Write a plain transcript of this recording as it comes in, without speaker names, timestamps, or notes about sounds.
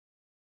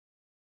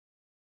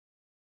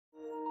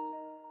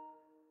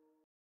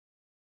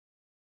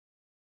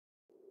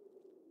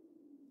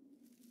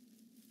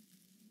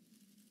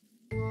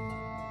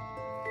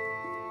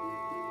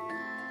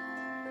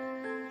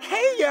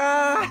Hey,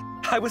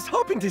 I was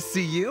hoping to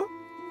see you.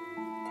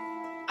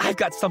 I've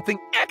got something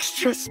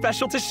extra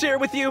special to share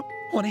with you.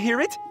 Want to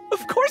hear it?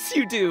 Of course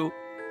you do.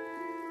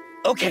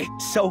 Okay,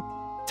 so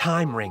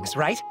time rings,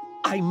 right?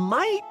 I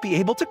might be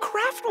able to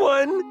craft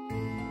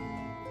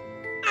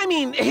one. I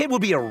mean, it will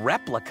be a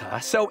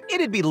replica, so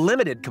it'd be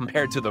limited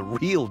compared to the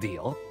real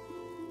deal.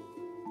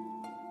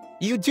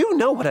 You do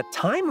know what a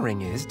time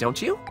ring is,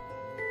 don't you?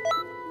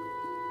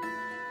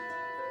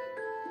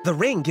 The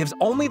ring gives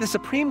only the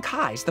Supreme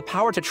Kais the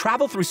power to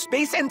travel through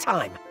space and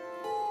time.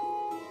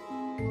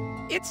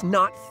 It's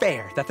not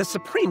fair that the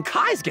Supreme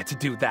Kais get to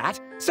do that,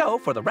 so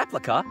for the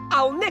replica,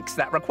 I'll nix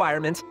that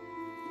requirement.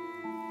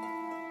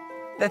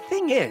 The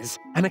thing is,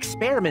 an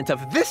experiment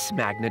of this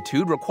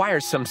magnitude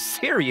requires some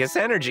serious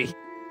energy.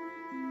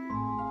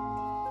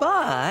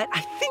 But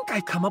I think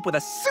I've come up with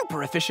a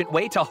super efficient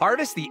way to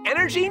harvest the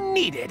energy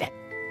needed.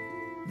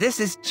 This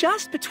is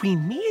just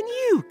between me and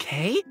you,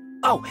 Kay.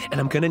 Oh, and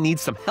I'm gonna need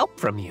some help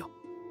from you.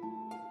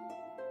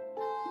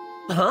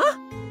 Huh?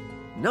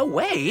 No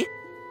way.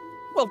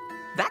 Well,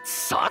 that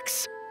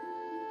sucks.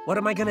 What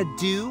am I gonna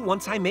do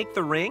once I make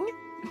the ring?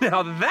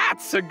 Now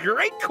that's a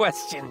great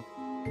question.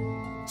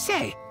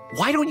 Say,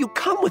 why don't you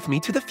come with me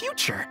to the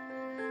future?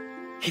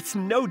 It's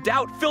no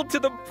doubt filled to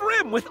the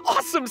brim with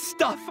awesome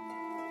stuff.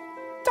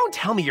 Don't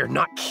tell me you're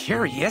not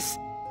curious.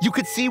 You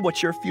could see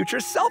what your future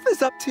self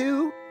is up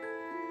to.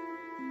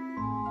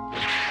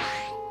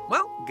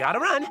 Well, gotta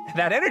run.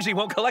 That energy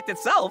won't collect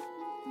itself.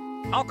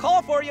 I'll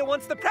call for you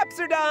once the preps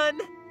are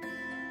done.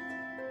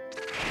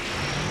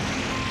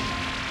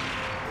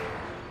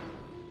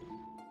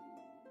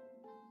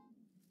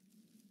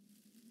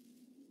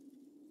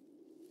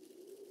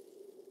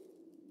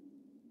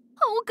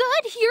 Oh,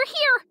 good, you're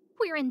here.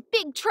 We're in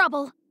big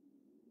trouble.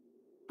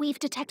 We've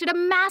detected a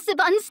massive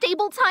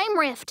unstable time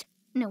rift.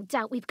 No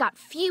doubt we've got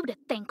Few to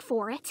thank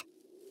for it.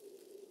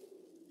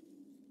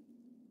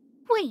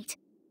 Wait,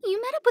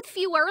 you met up with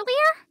Few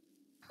earlier?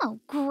 Oh,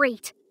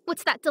 great.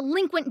 What's that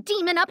delinquent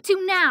demon up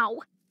to now?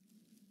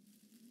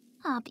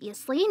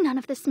 Obviously, none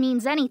of this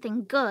means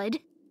anything good.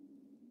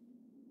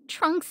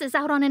 Trunks is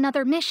out on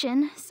another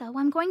mission, so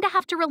I'm going to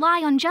have to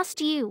rely on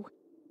just you.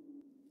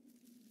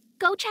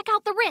 Go check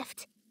out the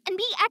rift, and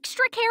be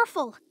extra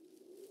careful.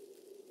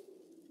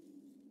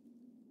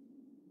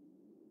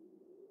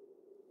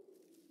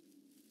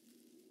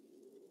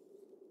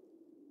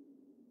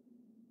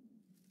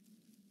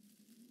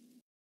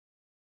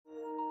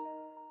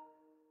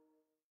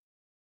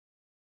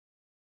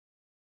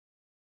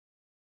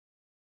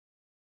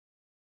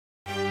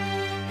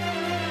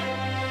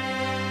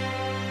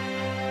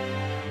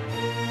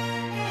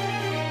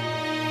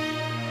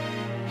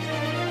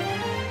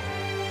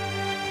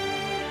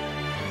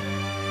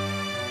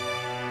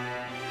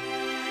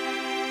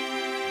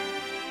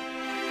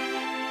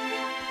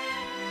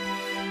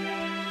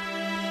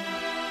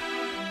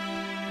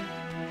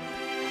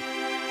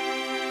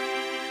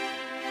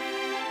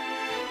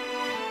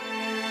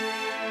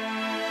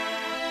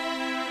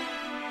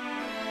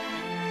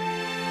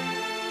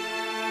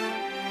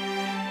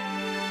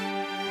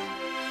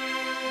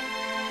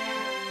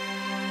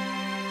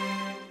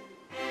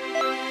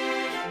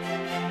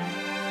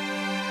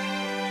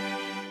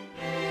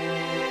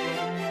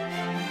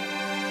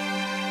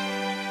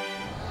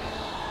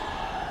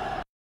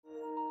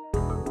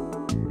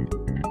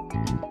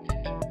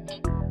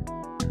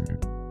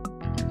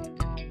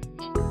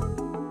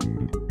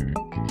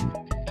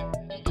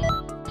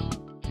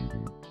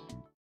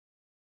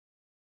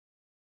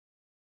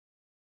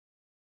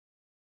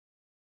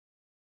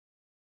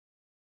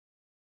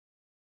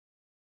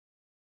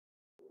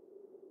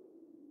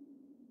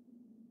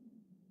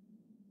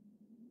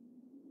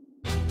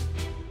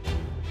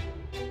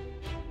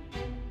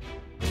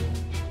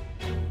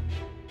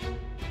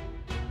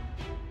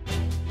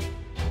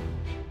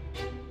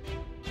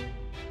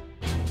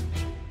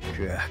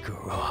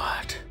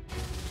 Kakarot.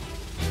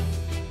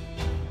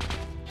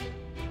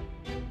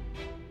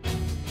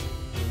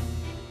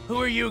 Who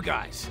are you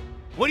guys?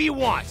 What do you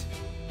want?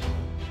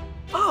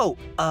 Oh,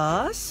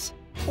 us?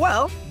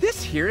 Well,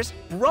 this here's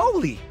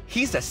Broly.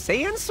 He's a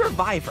Saiyan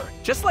survivor,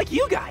 just like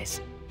you guys.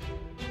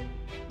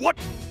 What?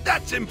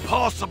 That's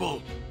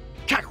impossible!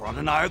 Kakarot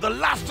and I are the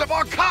last of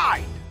our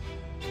kind!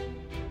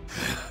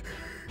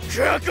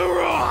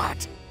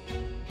 Kakarot!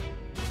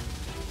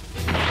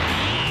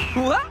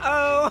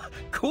 Uh-oh!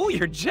 Cool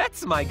your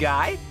jets, my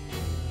guy.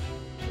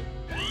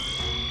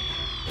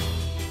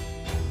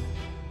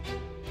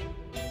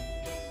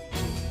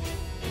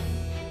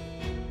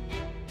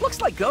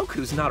 Looks like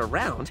Goku's not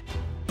around,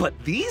 but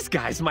these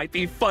guys might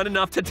be fun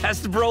enough to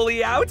test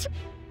Broly out.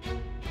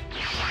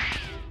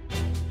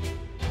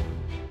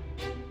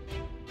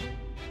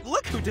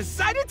 Look who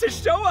decided to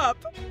show up!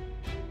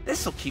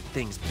 This'll keep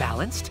things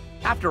balanced.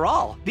 After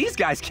all, these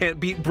guys can't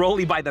beat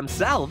Broly by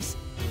themselves.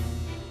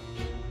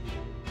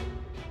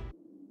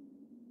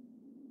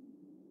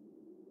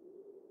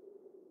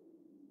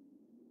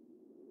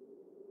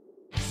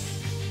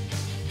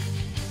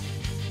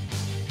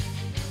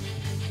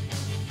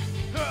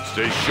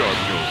 Stay sharp,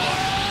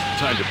 Yola.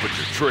 Time to put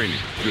your training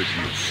to good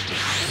use.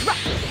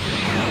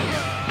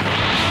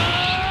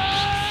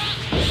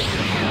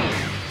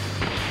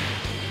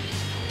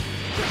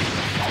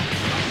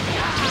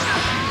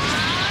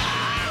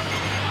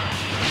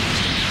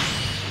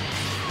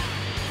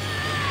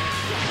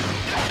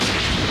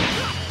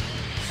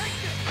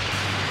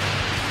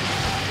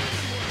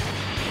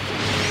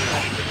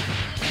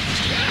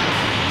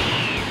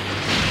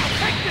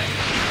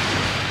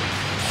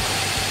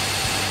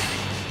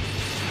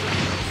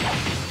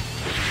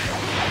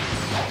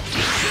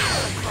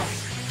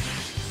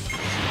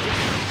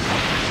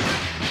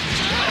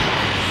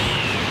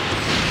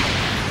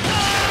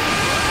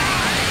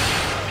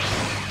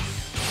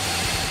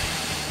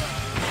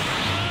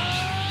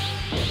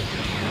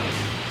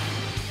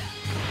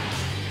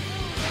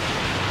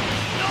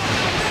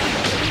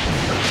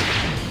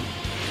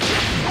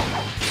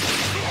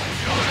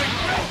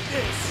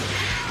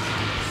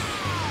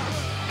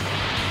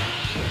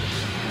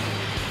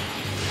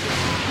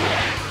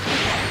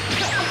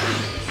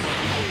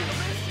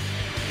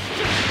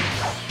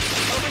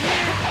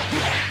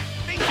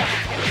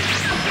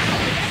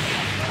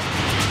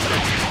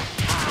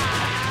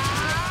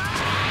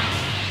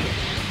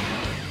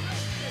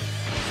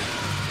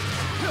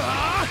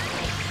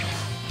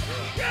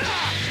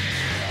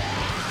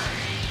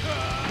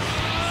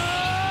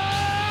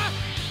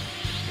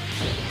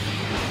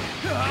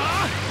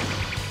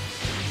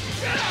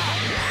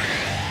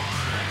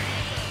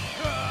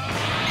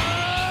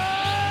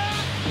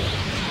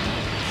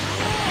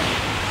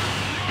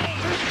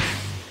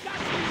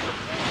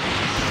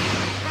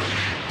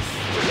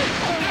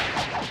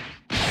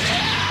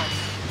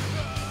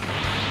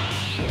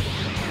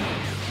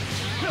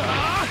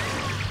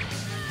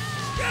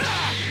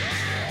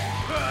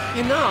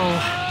 You know,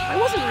 I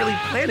wasn't really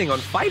planning on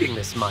fighting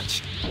this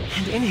much.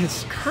 And in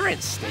his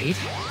current state,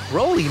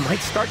 Broly might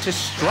start to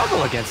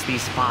struggle against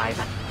these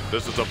 5.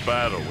 This is a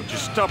battle. Would you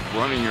stop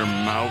running your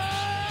mouth?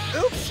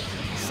 Oops!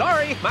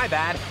 Sorry, my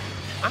bad.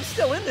 I'm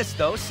still in this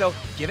though, so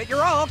give it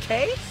your all,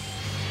 okay?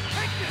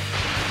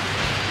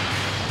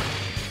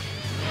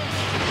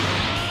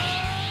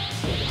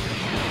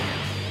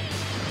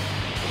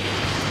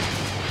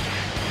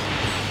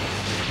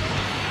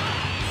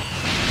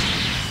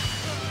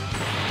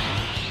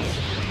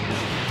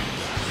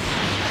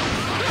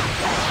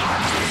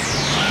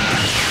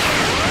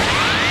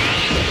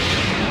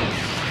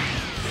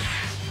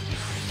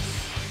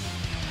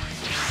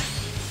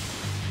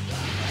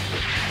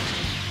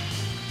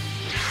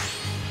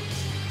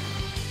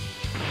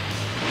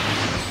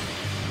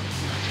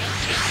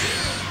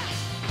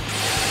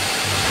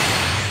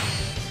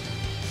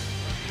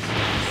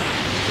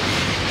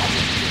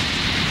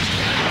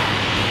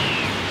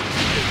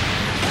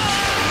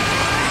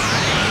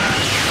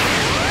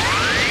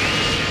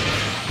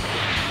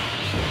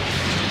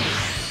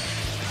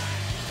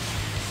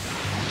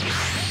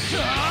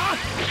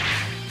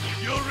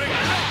 You'll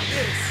regret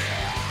this!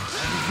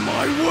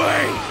 My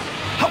way!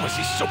 How is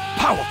he so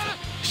powerful?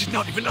 He's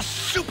not even a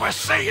Super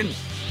Saiyan!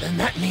 Then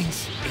that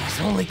means he's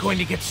only going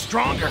to get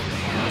stronger.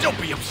 Don't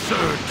be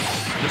absurd!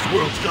 This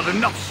world's got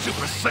enough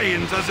Super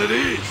Saiyans as it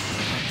is!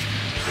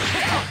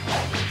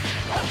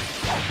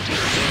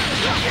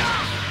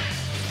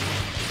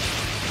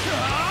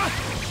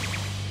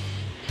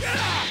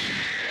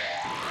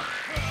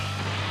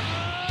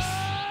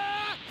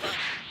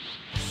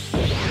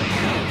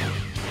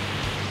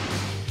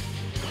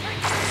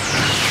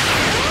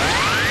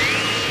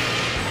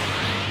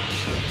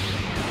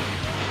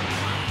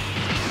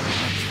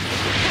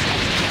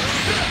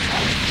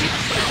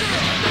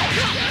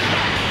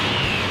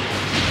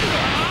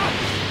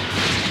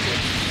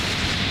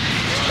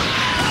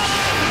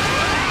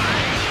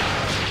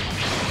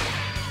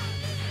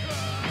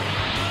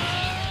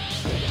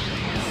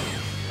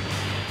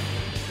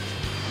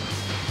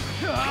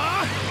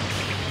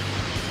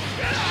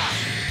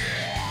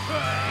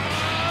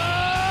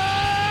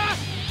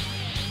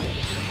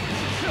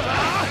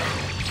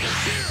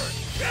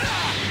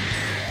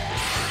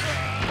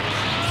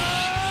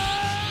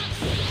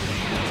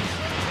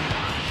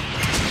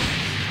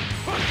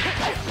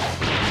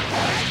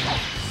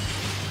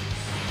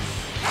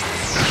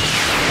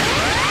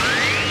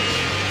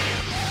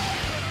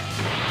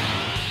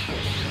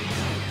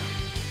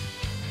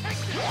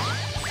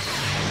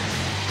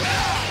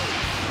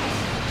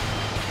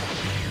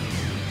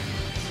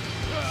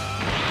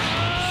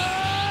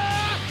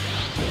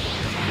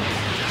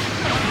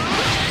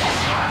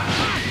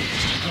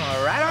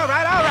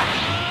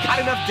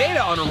 Enough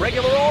data on a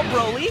regular old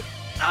Broly.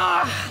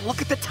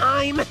 Look at the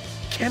time.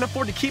 Can't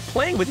afford to keep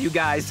playing with you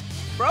guys.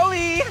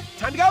 Broly,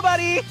 time to go,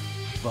 buddy.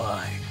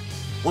 Fine.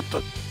 What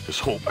the? His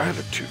whole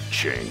attitude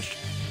changed.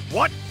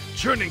 What?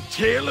 Turning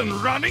tail and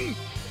running?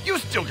 You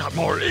still got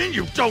more in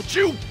you, don't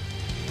you?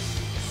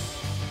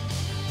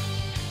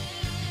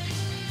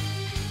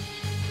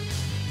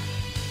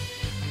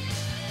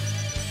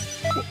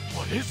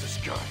 What is this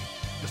guy?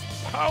 This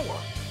power?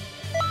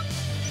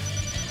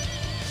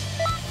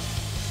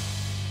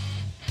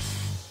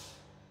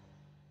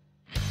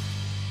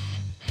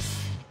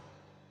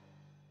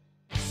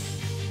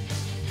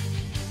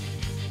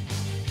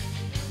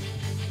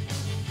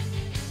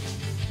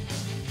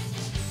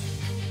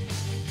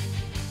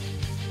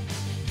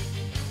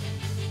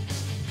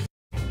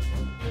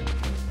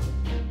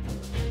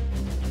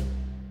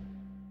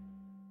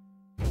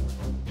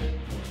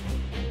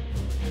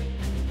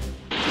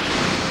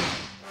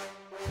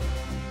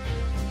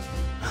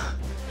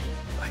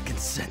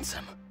 sense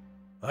him.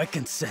 I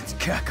can sense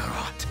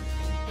Kakarot.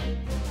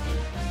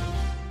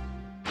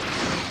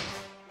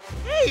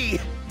 Hey!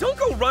 Don't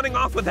go running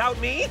off without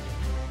me!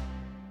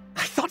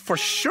 I thought for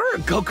sure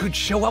Goku'd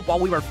show up while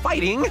we were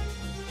fighting.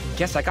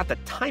 Guess I got the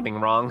timing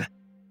wrong.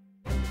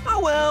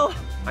 Oh well,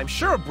 I'm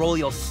sure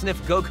Broly'll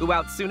sniff Goku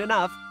out soon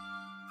enough.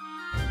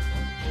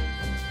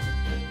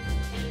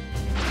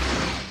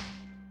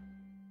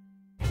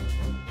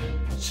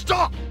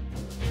 Stop!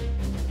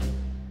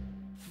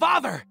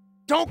 Father,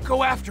 don't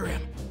go after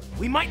him.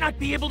 We might not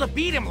be able to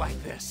beat him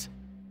like this.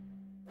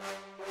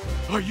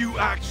 Are you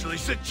actually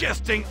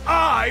suggesting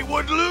I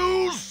would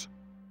lose?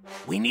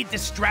 We need to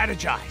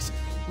strategize.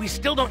 We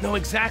still don't know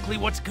exactly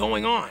what's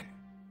going on.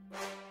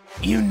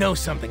 You know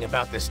something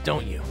about this,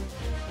 don't you?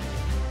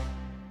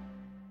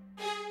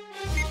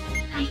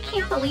 I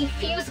can't believe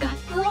Fuse got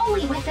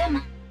Broly with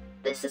him.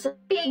 This is a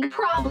big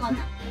problem.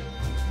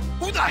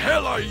 Who the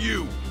hell are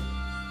you?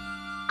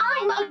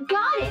 I'm a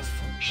goddess.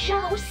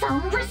 Show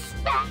some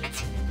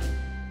respect.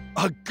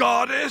 A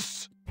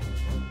goddess?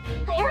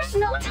 There's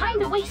no time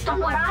to waste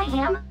on what I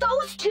am.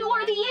 Those two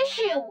are the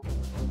issue.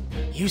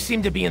 You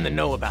seem to be in the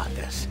know about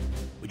this.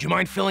 Would you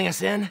mind filling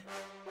us in?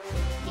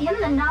 In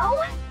the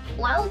know?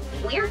 Well,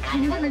 we're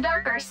kind of in the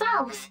dark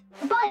ourselves.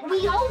 But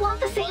we all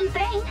want the same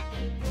thing.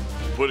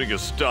 Putting a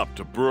stop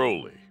to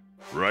Broly,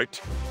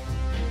 right?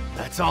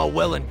 That's all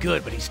well and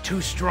good, but he's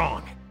too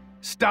strong.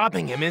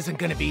 Stopping him isn't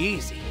gonna be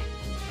easy.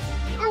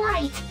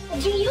 Right.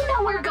 Do you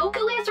know where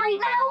Goku is right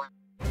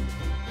now?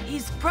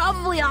 He's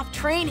probably off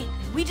training.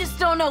 We just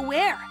don't know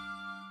where.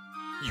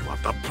 You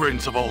have the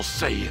Prince of all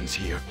Saiyans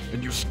here,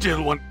 and you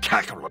still want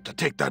Kakarot to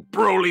take that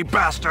Broly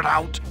bastard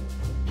out?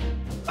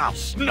 I'll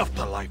snuff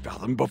the life out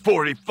of him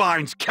before he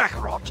finds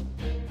Kakarot.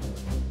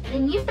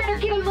 Then you better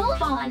get a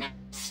move on.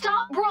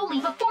 Stop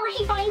Broly before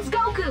he finds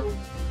Goku.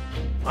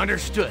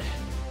 Understood.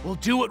 We'll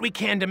do what we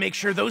can to make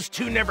sure those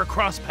two never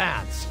cross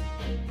paths.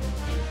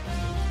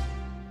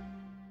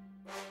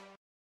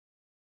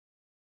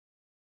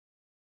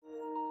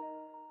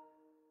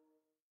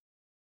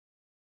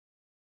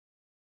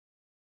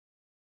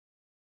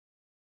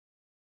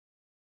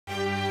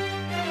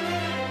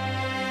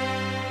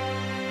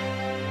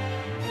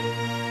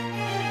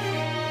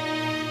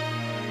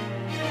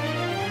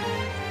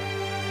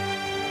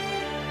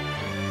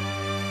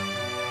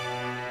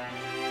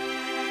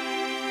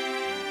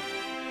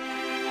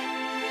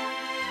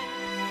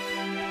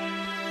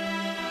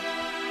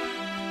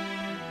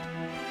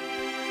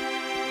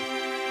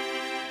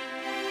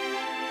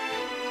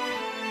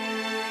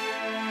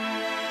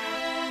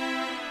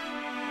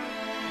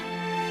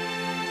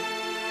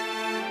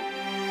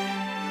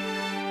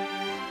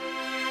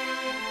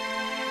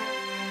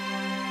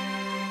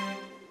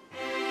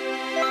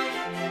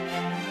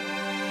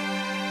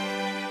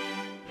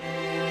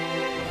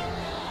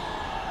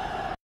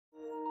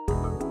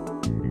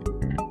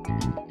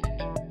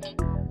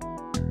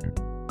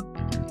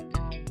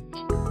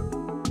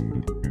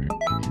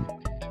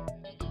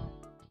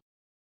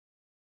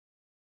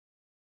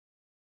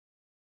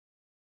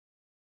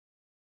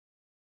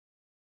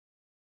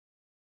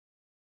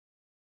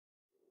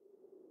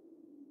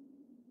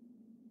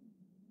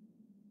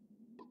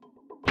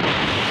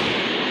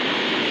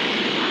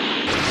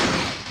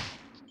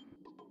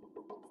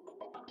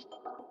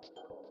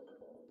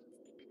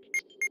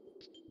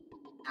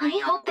 I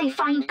hope they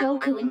find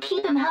Goku and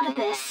keep him out of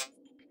this.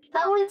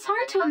 Though it's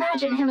hard to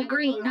imagine him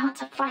agreeing not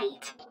to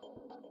fight.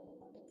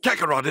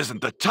 Kakarot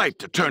isn't the type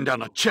to turn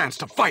down a chance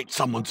to fight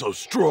someone so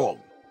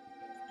strong.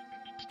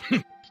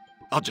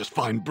 I'll just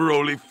find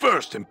Broly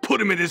first and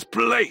put him in his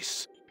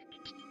place.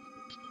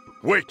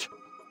 Wait,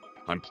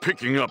 I'm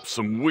picking up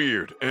some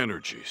weird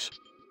energies.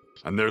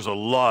 And there's a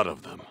lot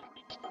of them.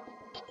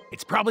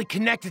 It's probably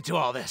connected to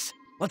all this.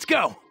 Let's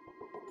go!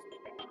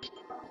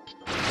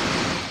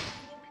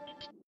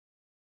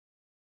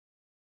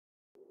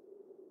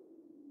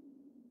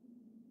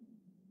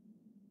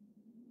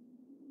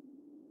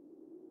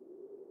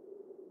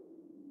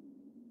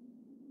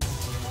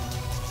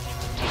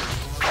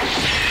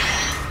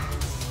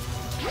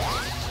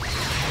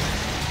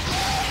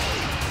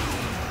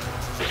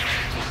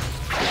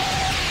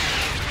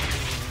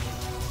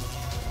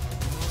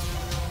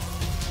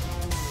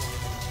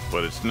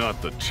 But it's not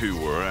the two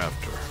we're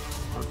after,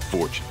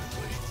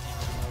 unfortunately.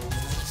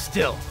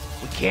 Still,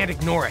 we can't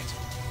ignore it.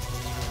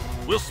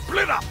 We'll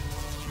split up!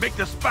 Make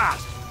this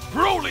fast!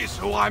 Broly's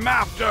who I'm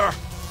after!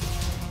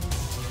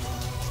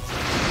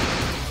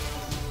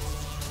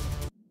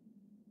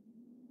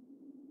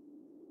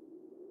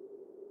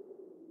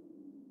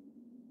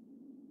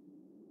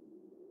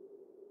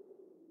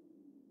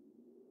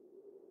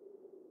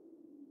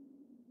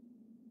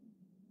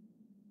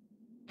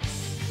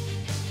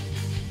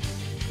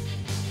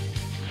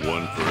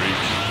 One for each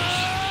of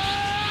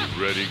us.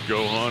 Ready,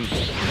 Gohan?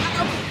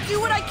 I'll do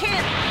what I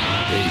can!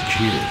 Hey,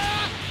 kid.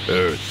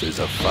 Earth is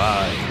a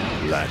fine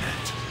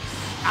planet.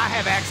 I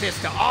have access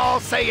to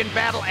all Saiyan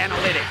battle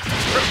analytics.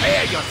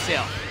 Prepare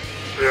yourself.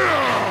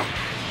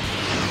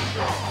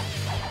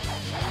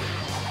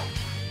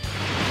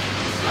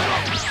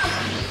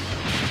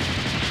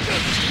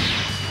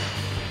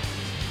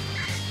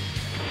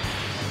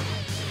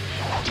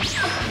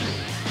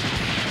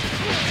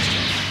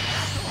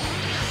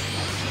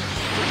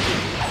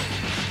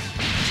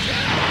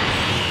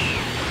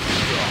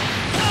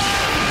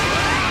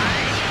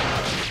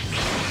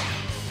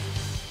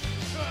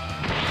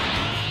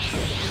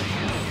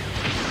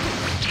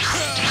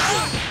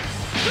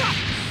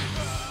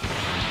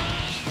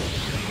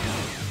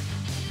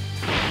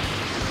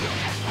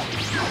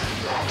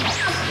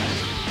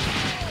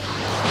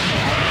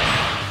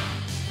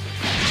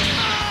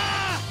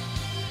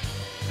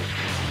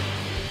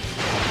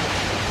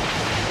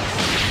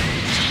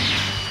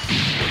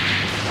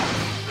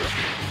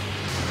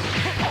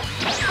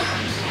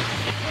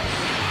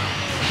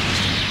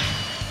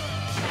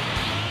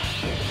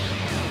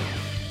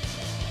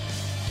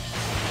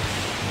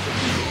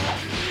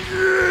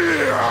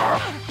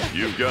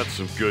 got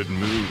some good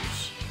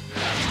moves.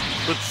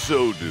 But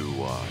so do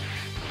I.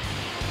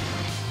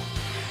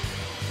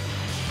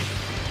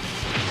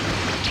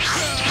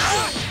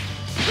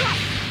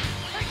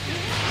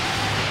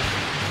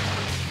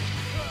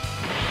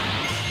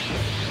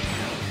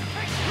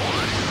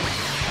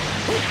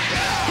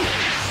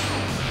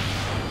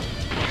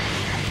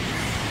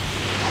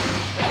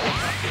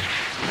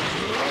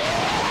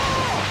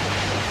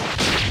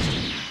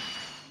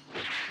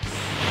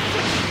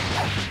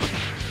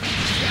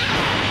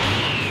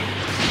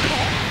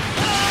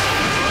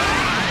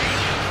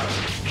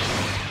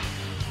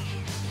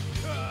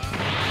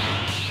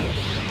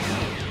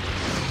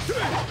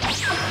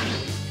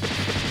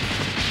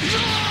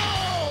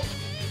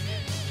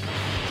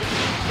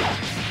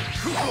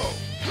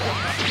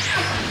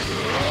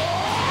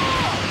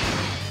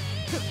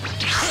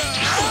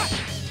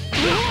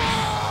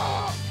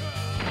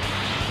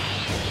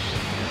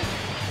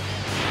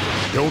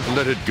 Don't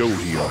let it go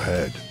to your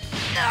head.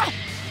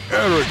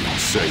 Arrogant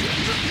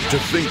Saiyan. To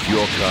think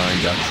your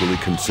kind actually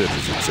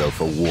considers itself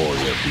a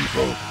warrior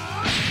people.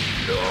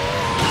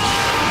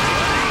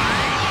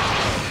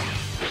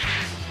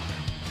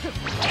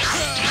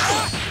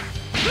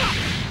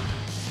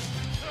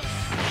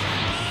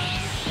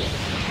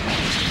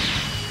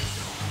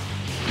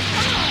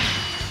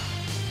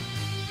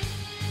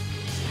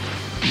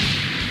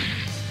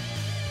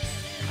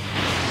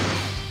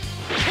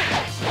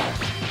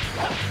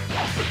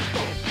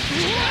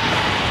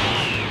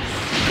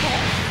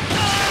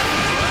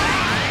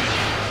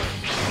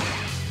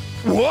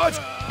 What?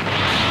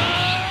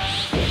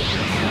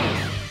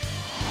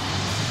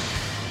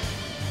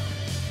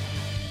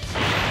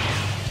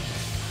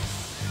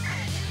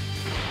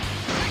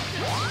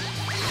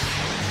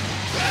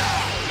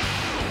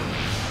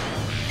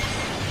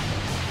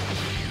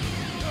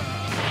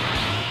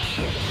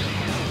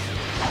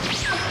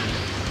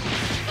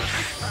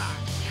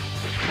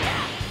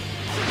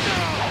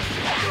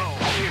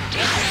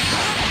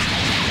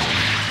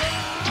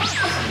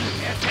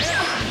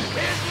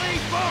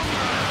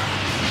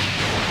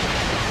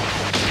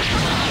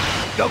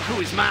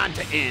 Goku is mine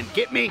to end,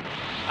 get me?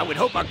 I would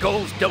hope our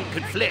goals don't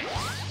conflict.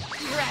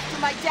 You're after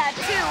my dad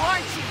too,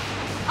 aren't you?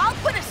 I'll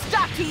put a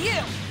stop to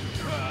you!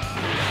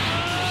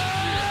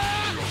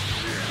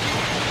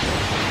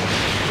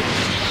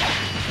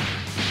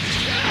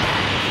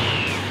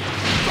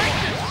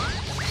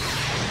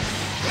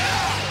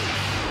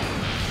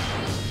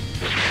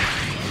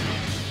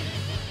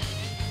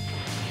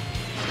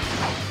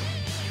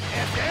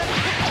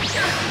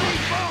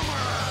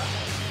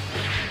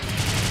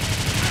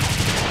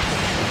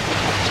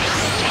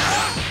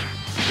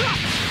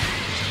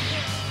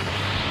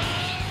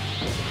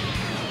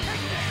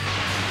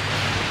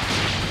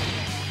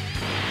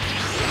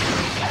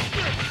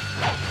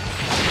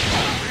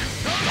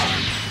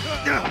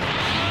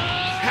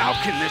 How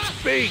can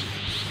this be?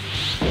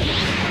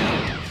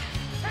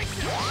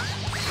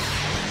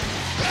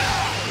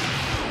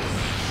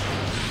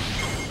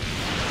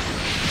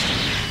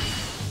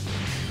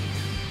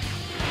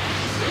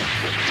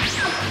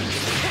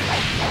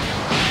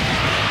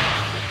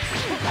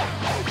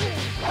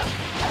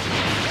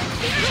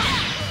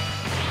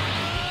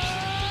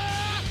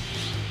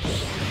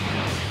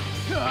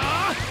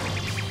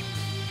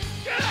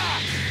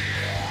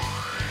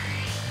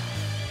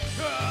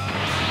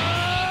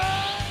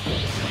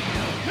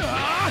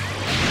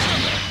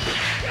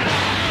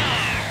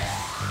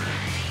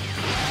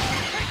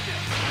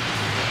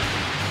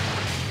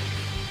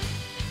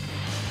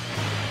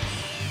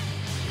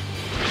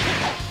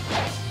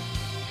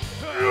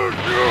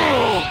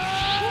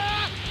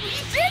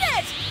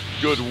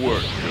 Good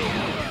work, Joe.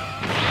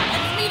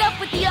 Let's meet up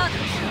with the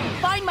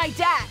others. Find my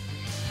dad.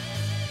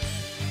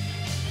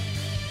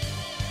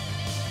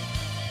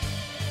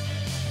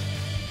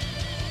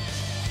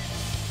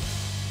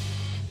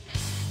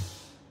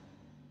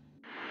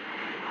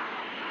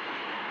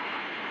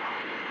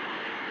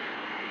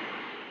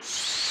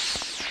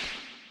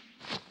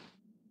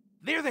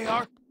 There they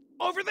are!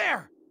 Over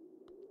there!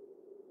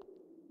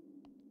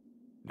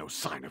 No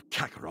sign of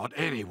Kakarot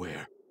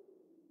anywhere.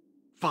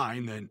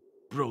 Fine then.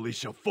 Broly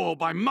shall fall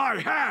by my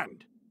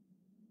hand!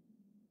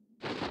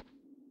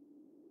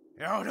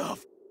 Out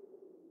of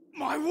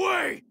my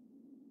way!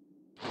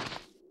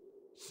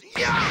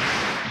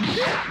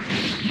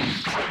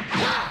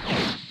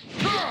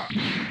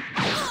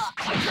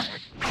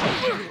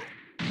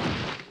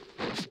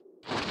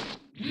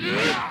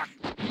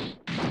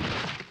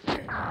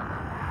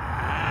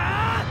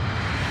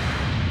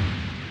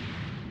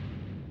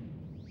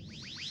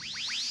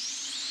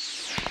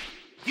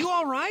 You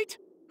all right?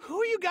 Who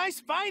are you guys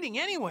fighting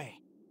anyway?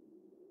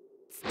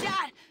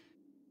 Dad!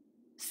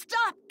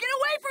 Stop! Get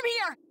away from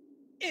here!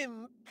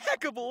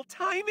 Impeccable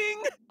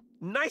timing!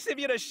 Nice of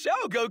you to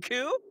show,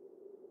 Goku!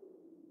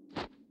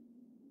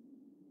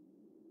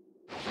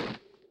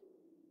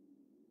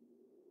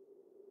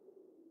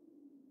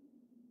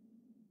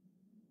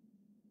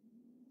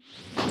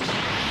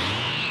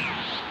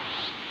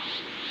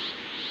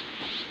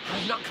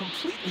 I'm not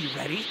completely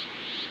ready,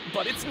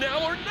 but it's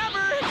now or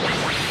never!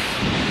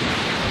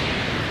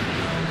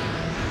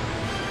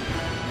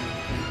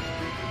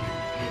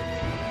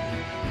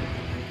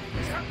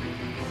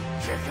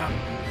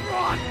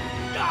 Run!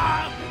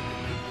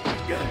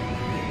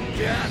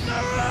 Get the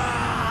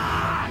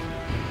run!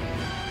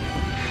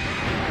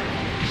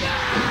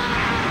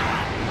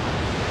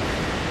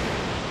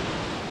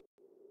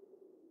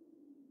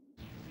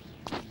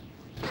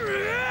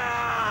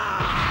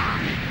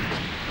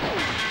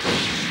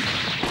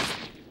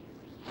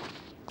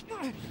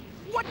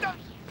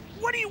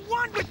 What do you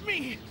want with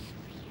me?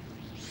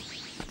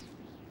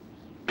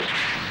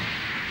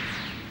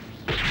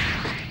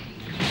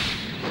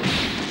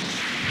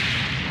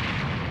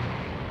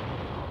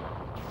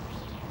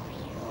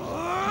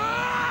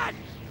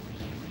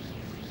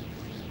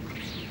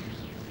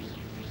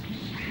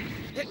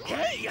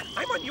 Hey,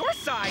 I'm on your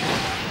side!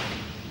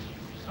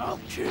 I'll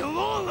kill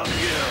all of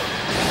you!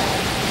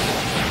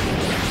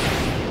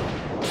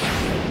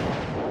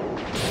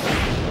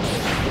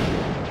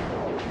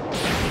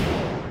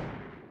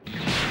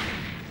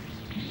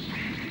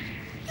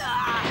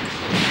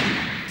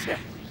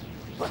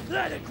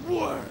 Pathetic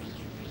work!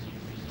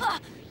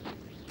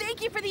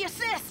 Thank you for the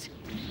assist!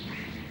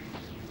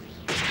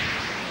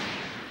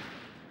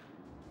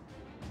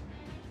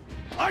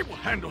 I will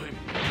handle him.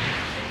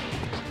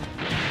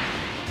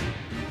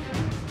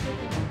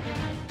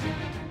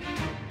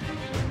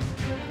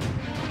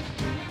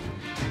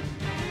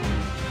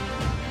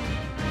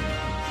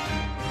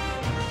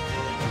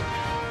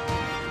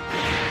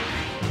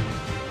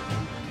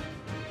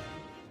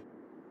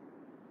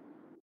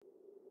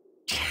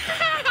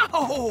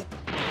 Oh,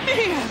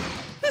 man!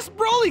 This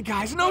Broly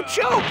guy's no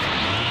joke!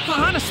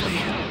 Honestly,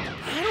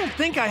 I don't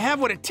think I have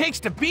what it takes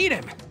to beat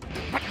him.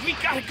 But we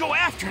gotta go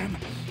after him.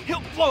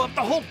 He'll blow up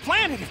the whole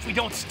planet if we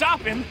don't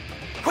stop him.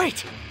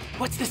 Wait,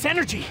 what's this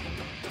energy?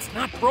 It's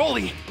not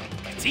Broly,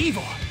 it's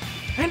evil.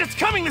 And it's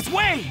coming this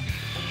way!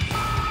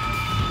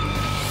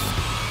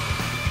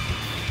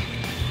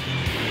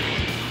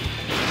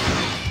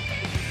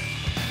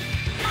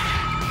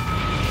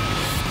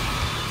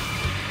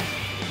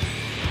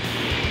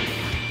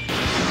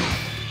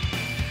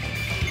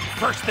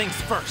 First things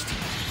first,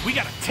 we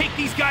gotta take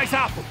these guys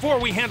out before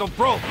we handle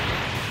Broly.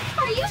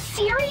 Are you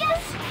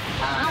serious?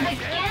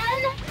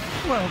 Again?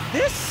 Well,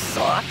 this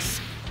sucks.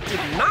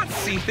 Did not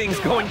see things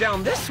going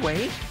down this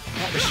way.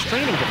 That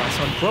restraining device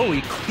on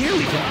Broly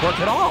clearly didn't work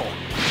at all.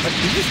 But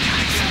these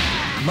guys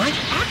might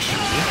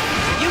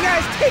actually... You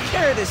guys take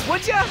care of this,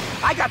 would ya?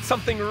 I got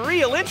something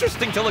real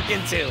interesting to look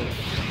into.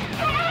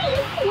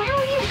 Hey! Where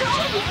are you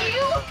going,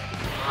 you?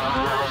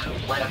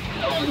 What a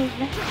pain.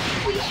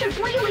 We should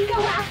really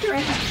go after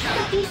him.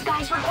 But these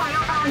guys require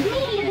our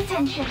immediate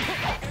attention.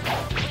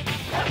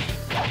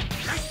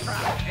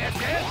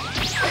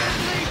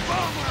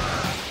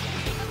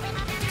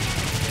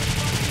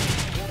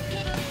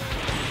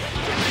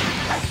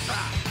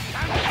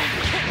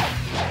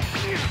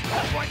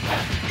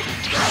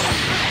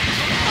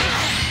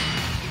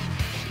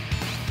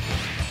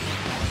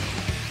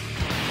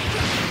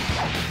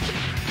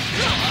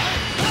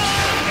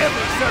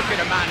 Every circuit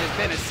of mine has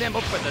been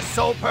assembled for the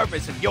sole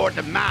purpose of your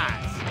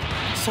demise.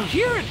 So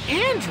you're an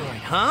android,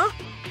 huh?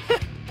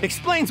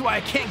 Explains why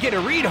I can't get a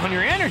read on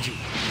your energy.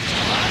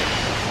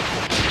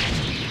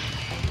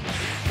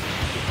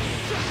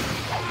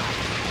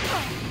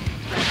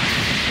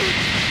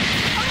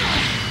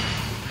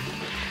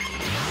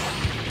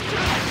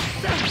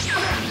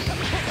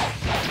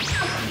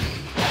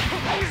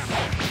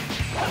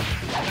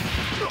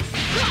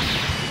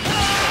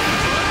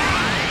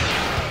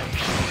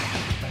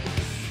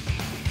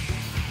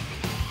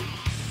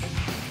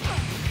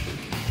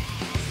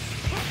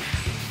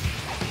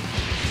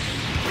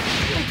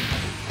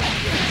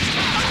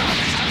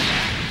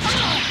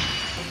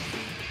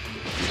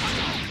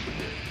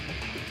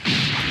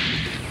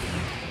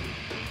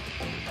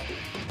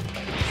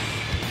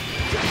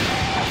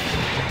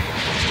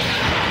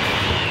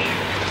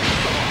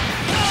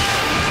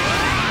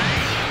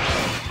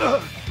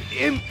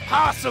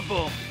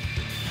 Impossible!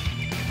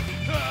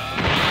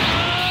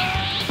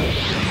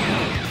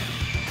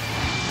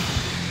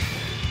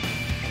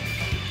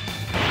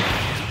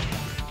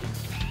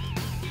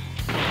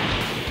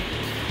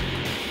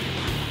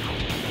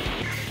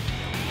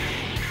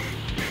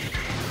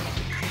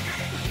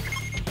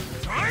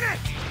 Darn it!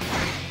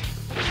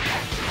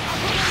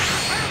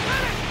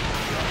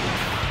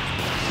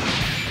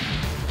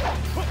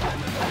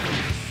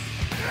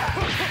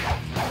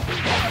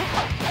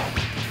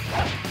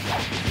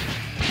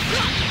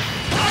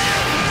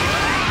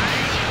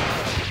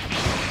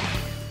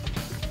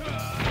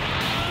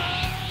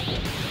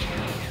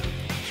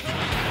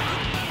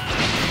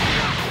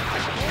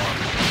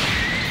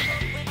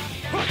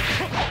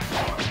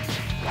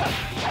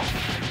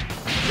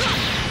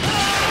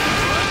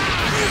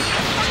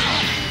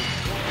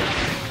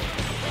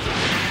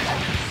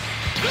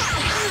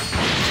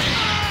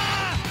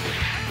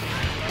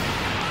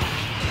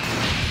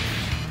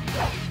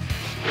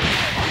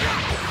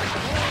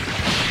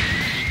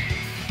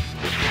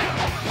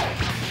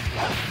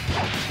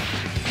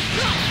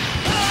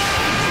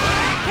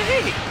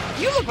 Hey,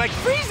 you look like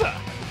Frieza!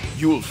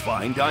 You'll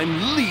find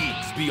I'm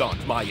leagues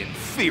beyond my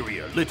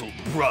inferior little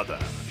brother.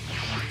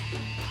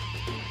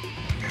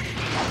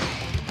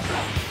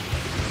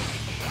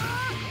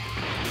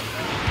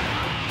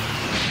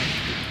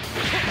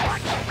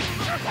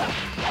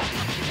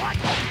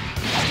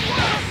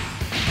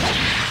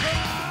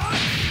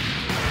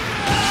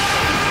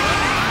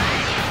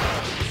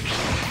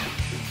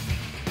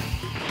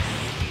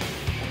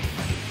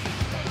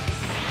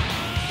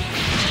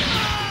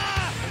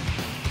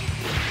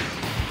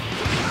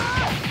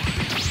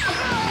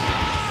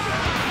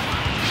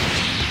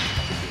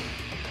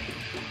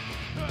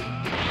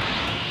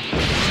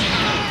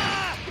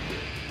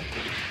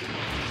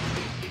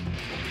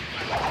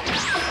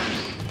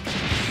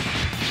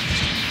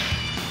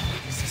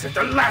 This isn't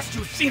the last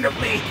you've seen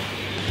of me!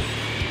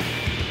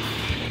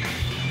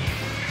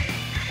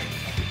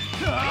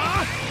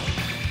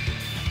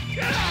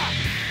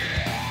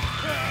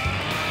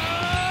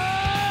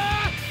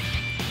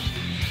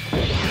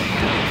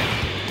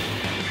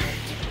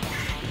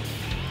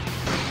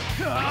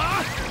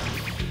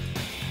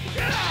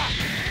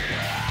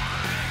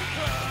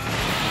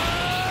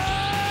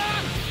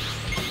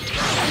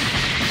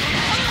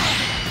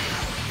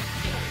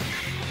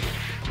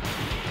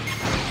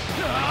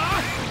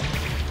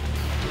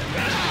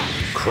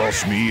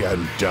 Cross me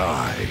and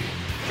die.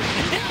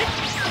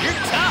 You're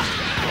tough!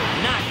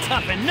 Not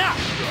tough enough!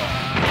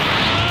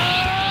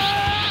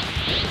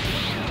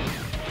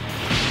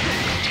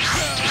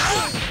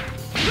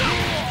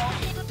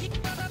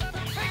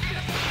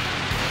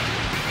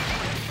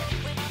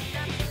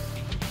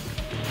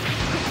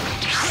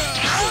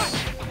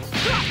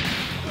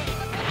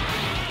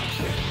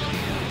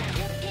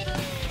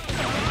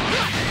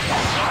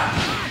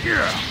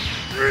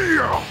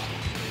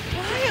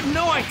 I have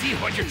no idea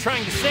what you're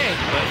trying to say,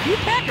 but you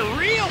pack a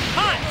real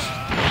punch!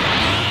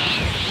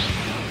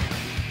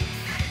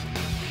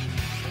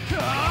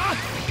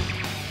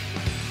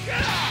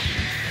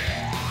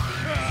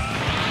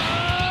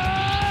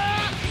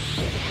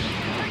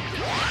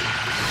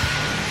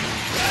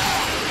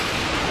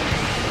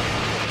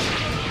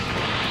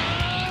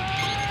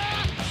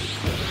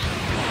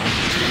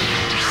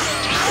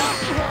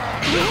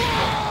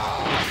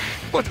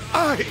 But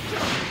I...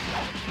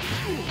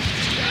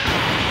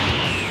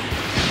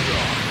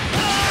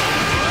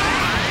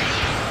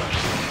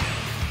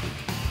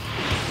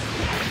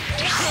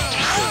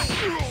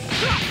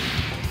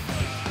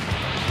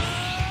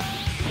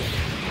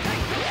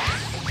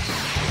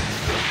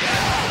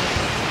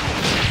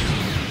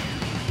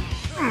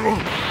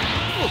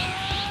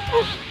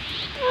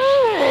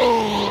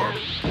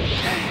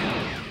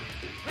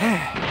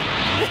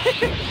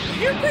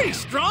 You're pretty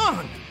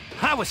strong.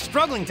 I was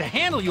struggling to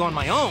handle you on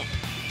my own.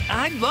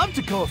 I'd love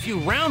to go a few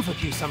rounds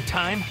with you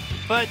sometime,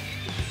 but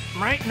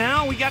right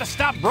now we gotta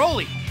stop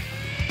Broly.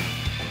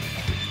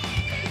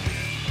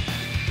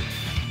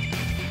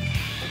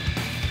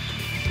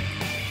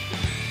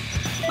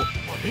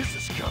 What is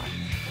this guy?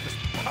 This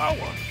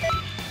power?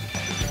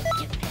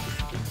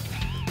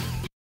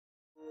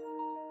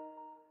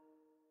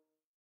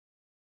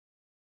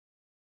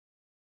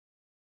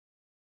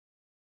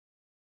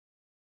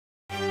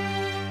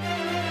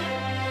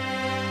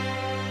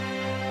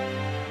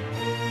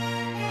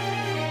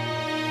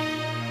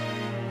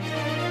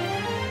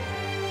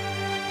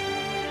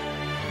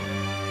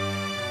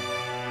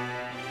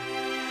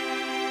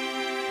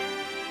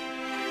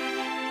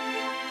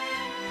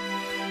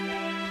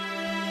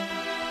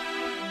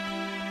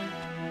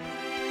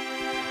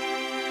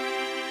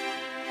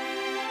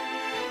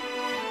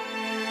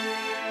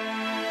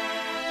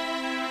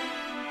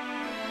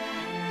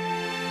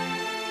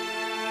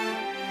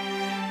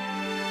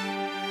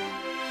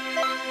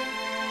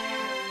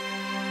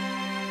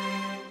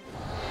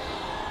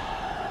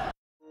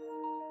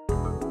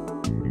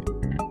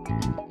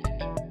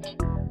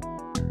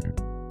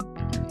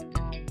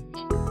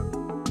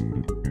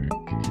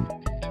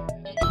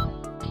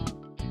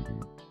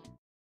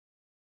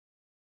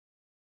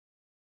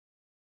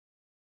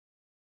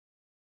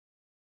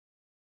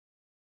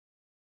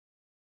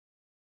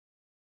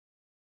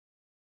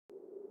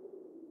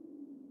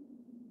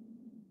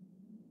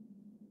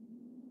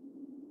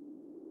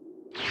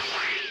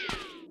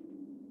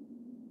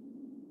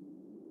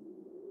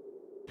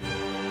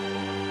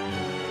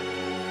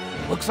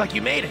 Looks like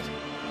you made it.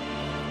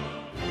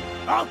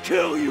 I'll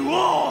kill you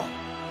all!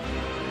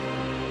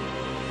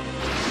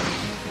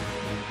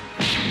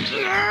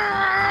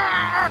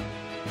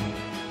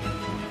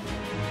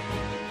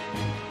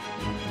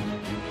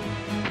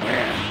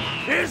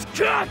 Where is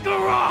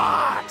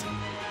Kakarot?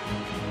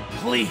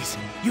 Please,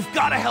 you've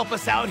gotta help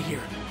us out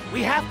here.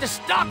 We have to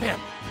stop him.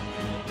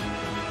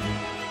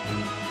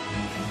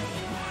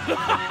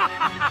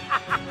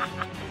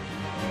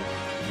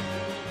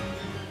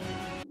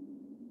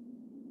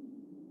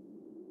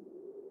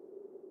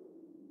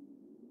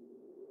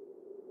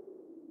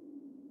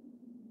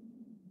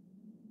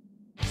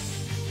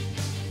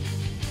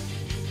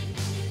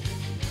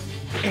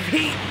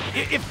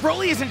 If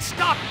Broly isn't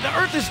stopped, the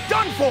Earth is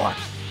done for!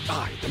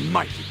 I, the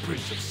mighty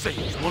Prince of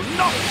Saiyans, will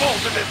not fall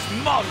to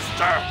this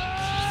monster!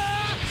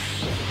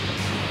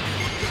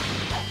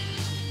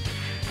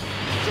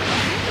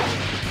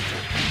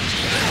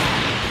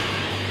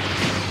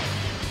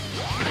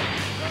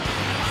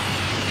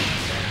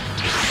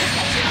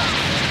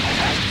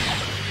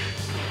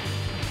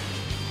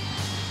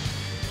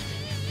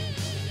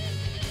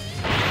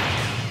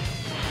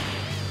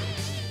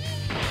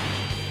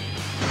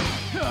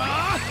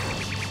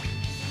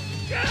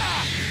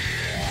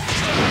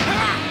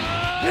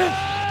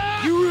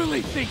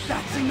 really think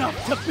that's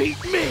enough to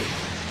beat me?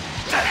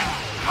 Damn!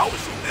 How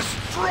is he this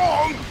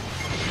strong?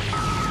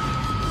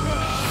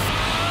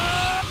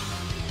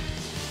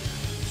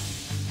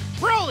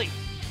 Broly!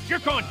 You're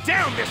going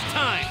down this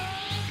time!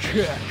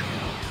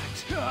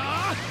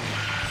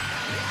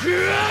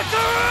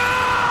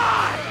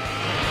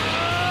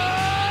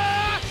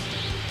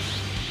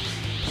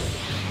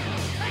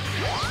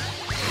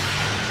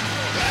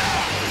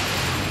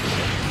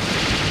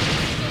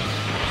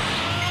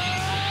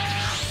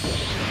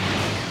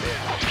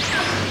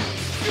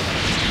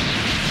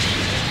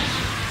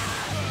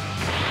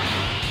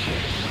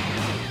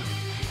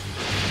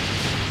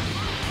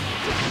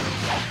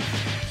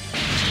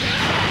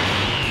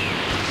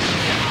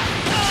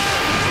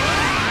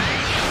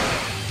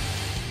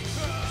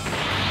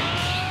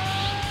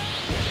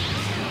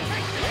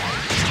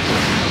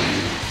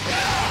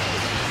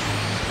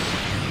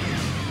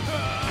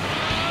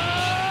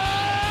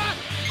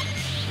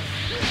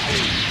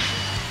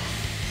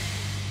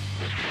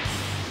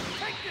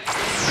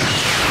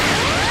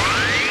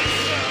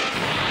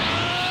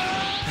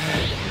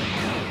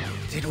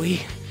 Did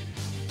we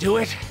do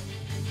it?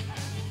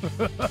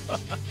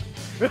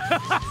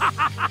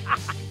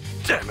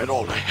 Damn it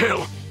all to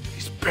hell!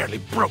 He's barely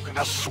broken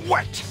a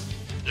sweat!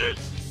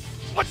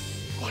 What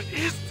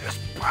is this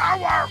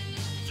power?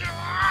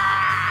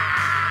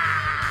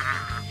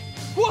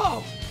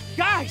 Whoa!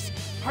 Guys,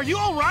 are you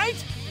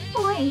alright?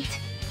 Wait,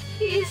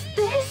 is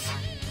this?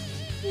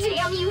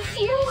 Damn you,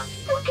 Phew!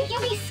 How could you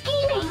be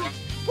scheming?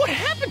 What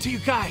happened to you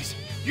guys?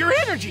 Your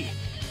energy!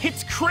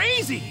 It's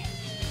crazy!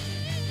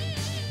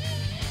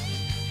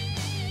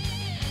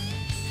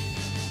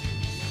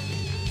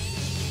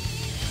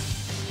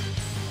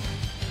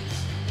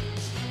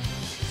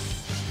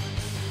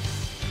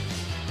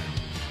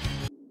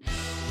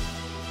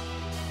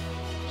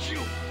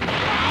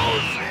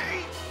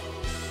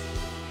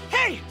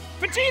 Hey!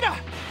 Vegeta!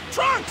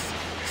 Trunks!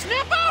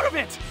 Snap out of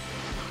it!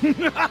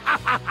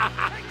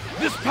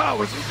 This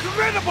power's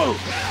incredible!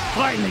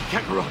 Finally,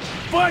 Kakarot!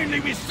 Finally,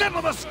 we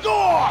settle the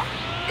score!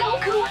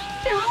 Goku,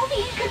 they're all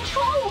being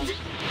controlled!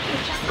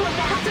 You're just going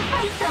to have to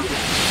fight them!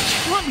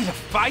 You want me to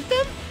fight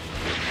them?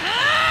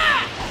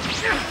 Ah!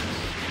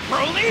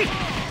 Broly!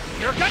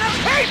 You're gonna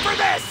pay for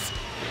this!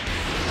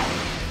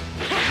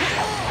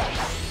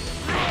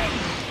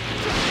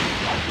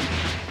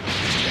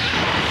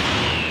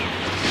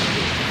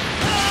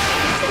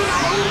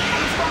 Not only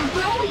transform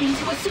Broly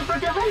into a super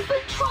villain,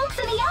 but Trunks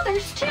and the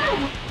others too!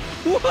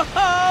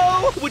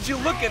 Whoa! Would you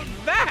look at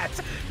that?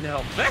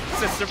 Now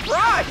that's a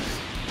surprise!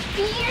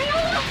 Phew!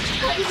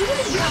 What is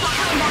you're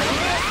behind all of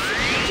this?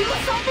 Do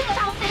something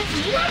about this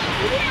right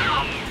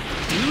now!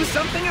 Do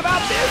something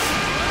about this?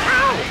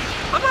 How?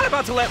 I'm not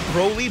about to let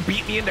Broly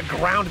beat me into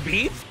ground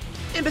beef.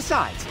 And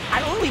besides,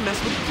 I only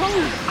messed with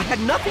Broly. I had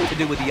nothing to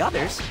do with the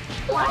others.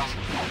 What?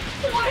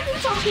 What are you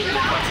talking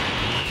about?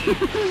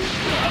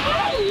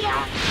 Hey!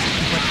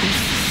 But this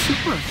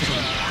super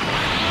villain.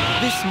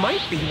 This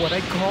might be what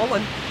I call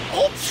an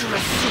ultra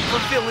super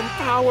villain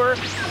power.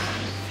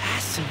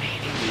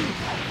 Fascinating.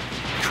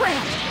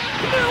 Crap!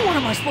 Now what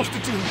am I supposed to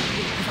do?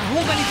 If I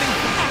hold anything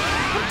back,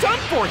 I'm done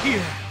for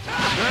here!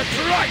 That's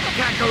right,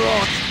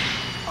 Kakarot!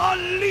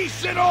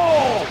 Unleash it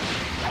all!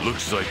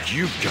 Looks like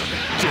you've got a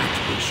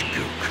death wish,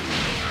 Goku.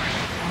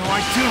 What do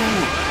I do?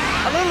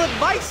 A little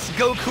advice,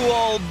 Goku,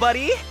 old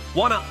buddy.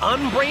 Wanna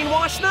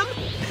unbrainwash them?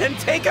 Then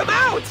take them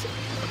out!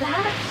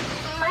 That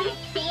might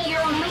be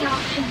your only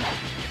option.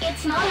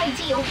 It's not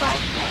ideal, but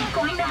I'm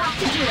going to have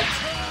to do it.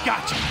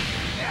 Gotcha.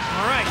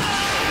 All right,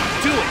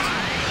 do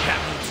it. That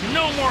means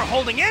no more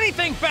holding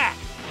anything back.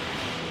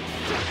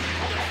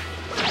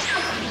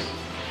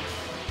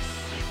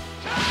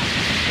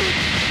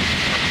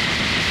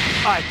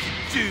 I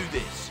can do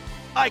this!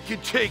 I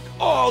can take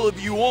all of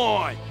you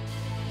on!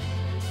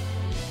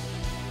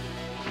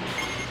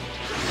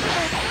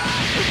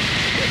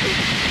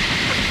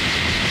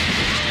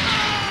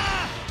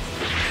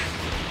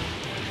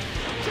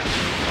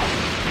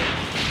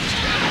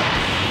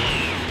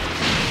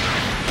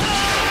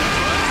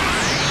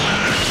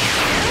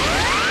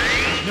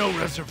 No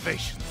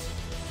reservations.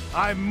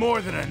 I'm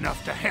more than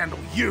enough to handle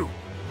you.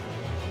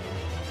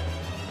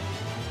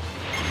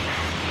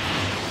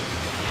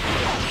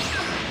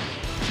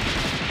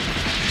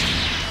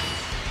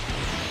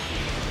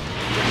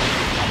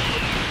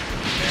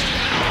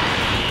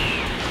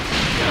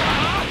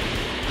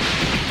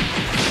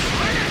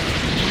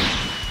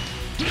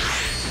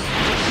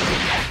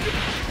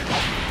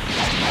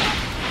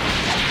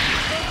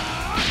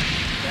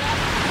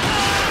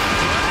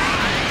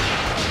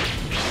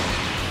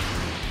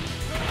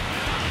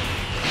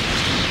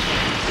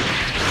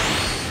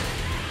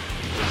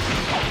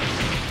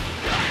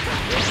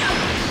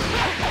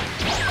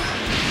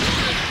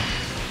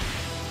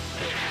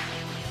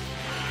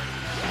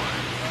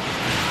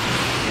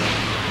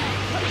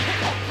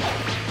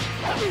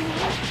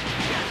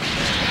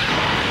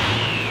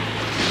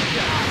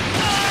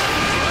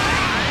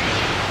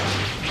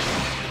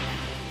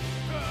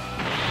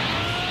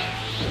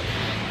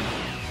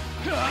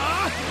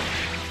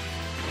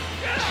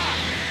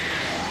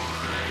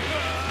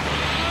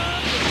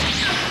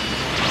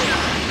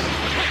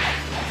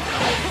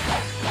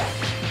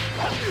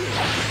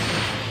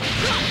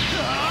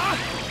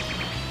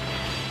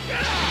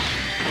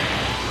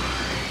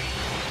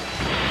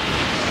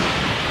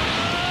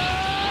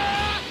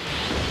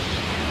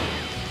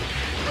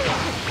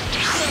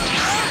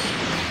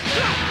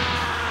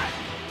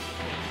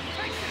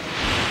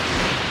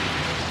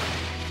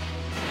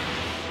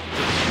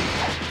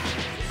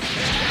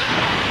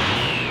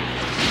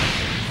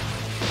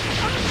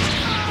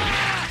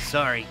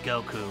 sorry,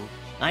 Goku.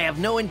 I have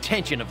no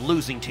intention of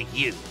losing to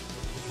you.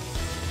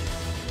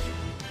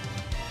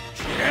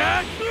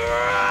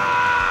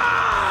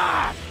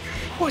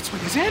 What's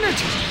with his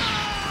energy?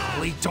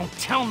 Please don't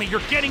tell me you're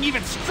getting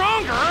even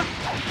stronger!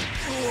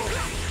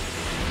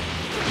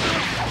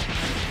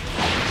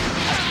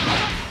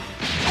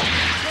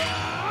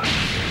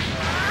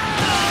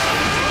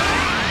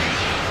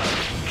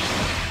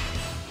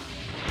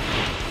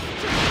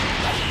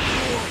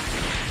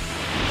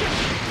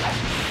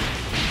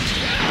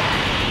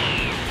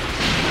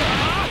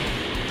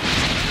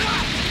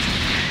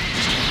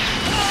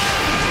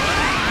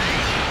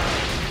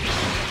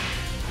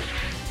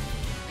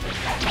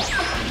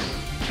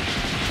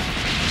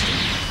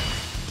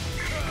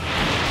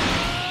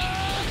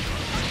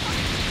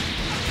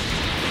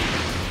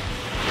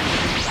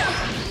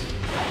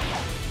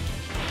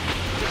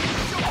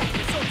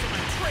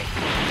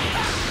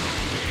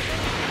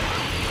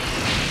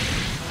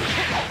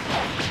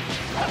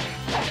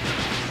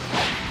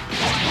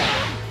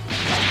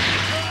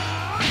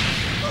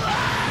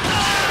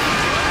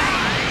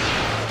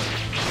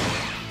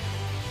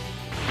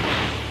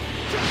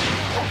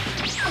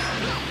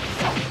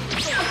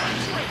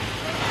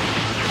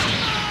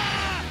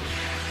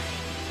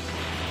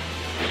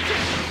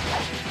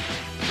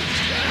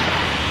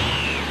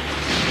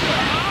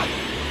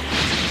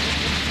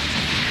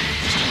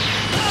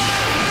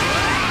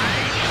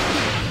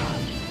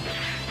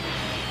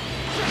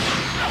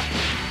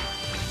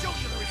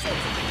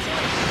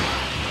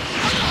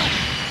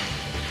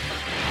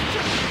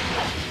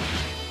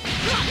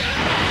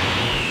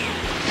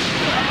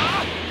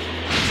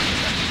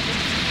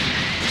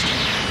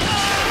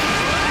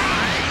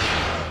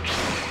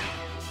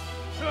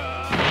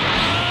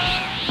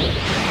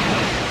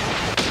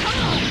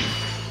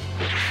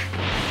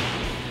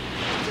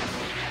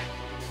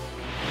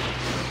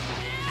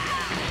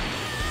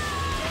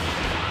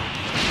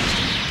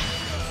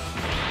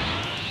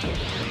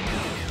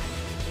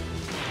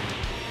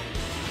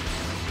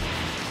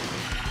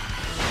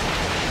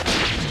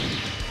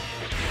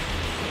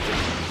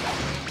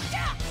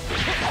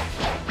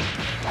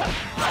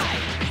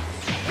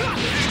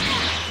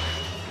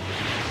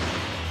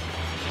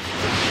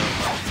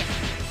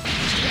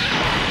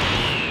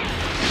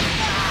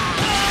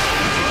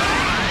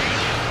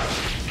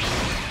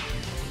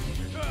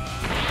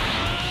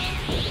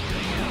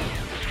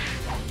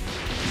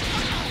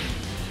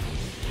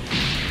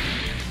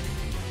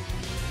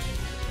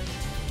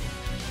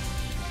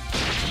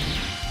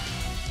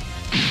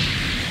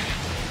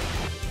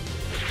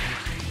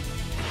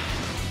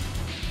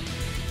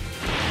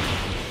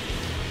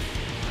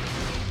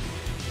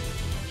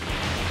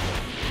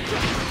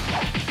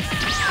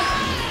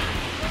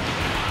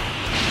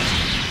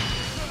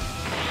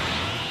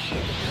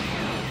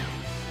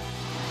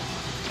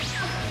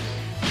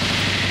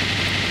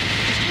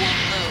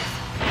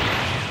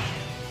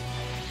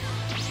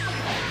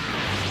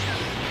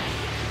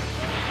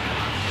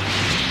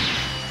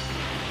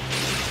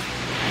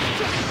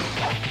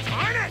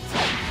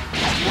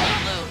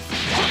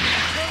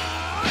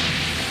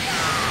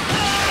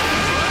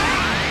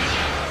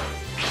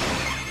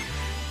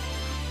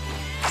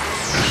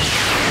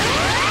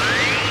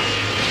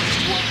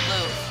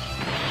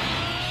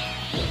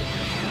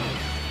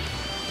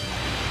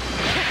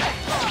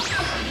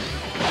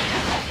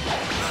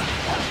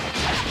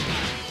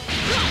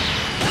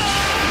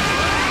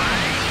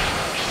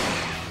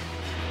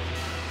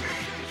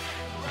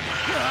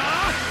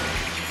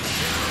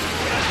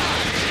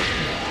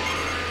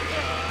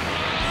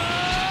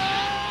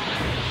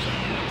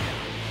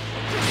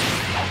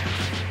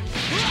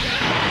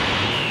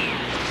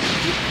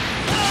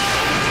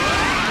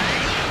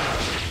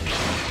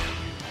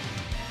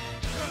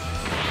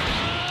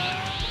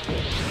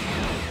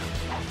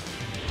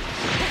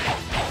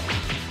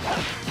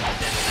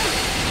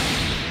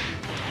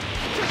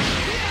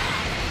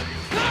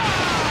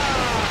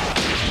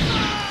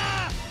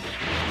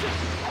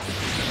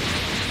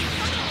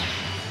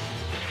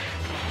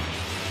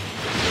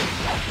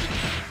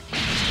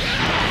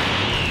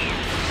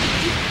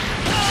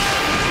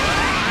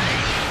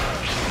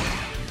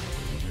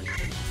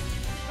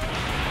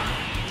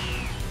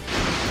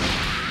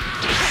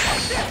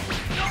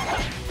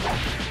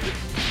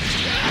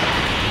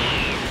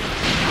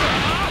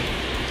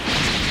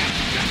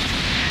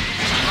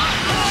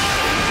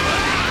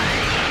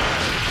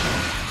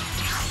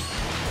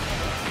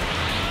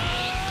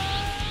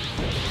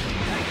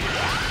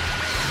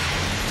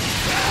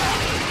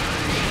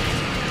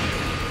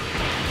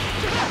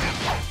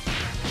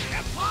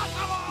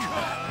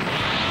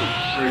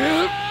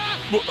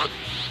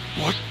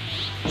 What?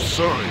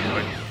 Sorry,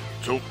 I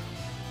don't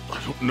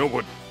know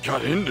what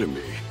got into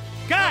me.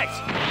 Guys,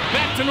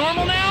 back to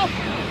normal now?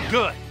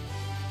 Good.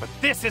 But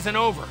this isn't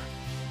over.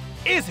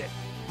 Is it,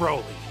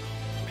 Broly?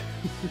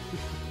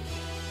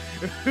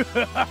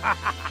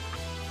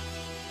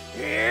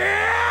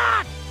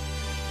 Yeah!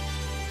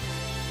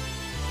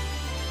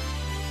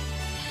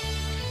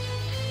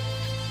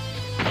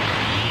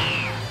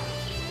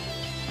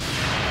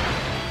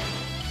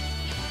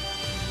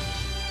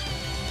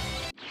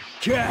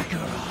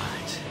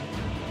 Kakarot,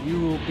 you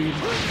will be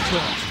my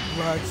first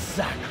blood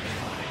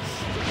sacrifice.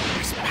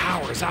 His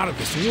power's out of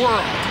this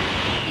world.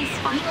 He's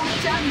finally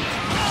done it.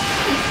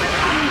 He's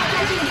become a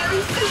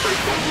legendary Super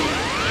Saiyan.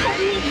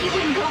 Only you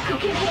and Goku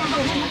can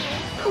handle him.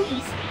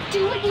 Please, do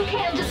what you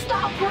can to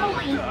stop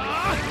Broly.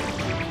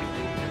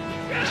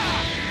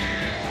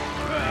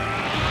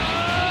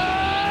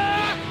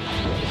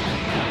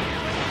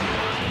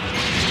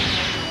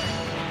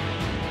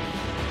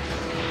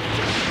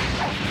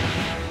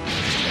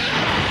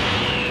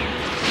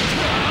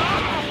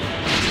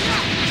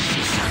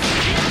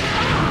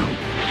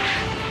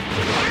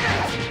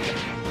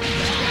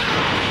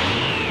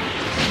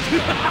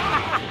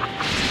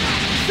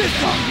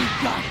 That's all you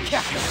got,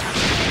 Kakarot.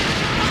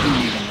 You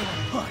need a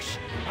little push.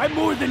 I'm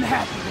more than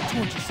happy to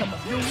torture some of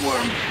your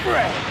worm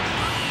friends.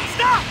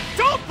 Stop!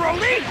 Don't,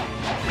 Broly!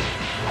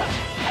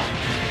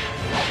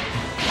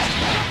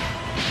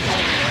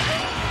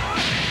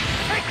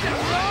 Take this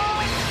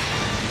road!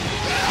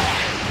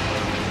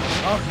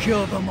 I'll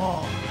kill them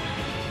all.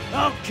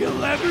 I'll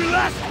kill every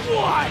last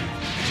one!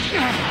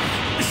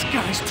 This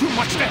guy's too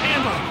much to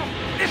handle!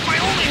 If I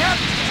only had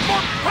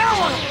more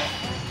power!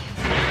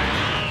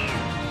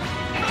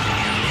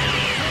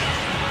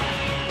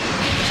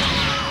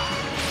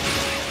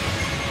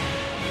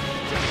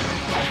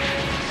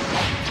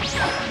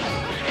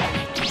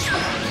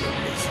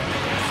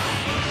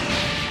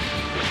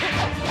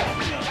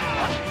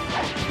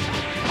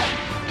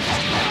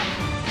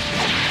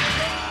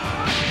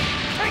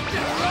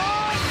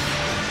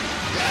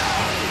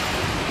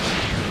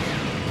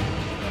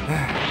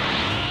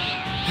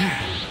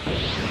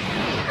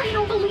 I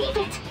don't believe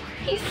it.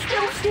 He's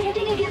still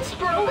standing against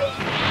Broly?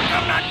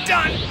 I'm not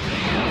done!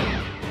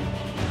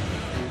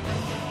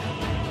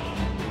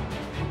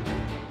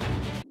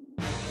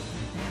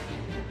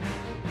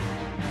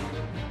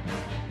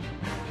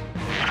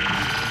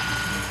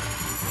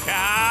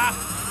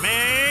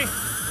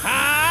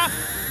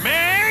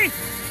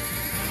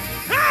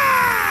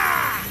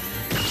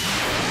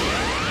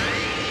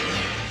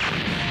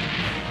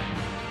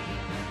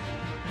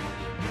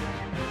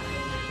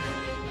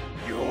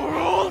 You're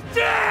all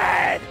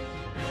dead!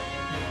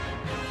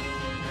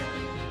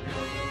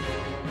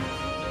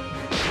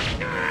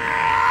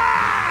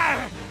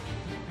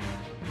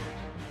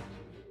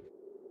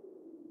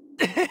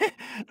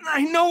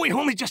 I know we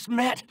only just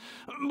met,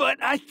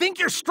 but I think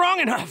you're strong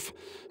enough.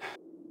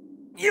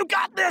 You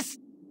got this!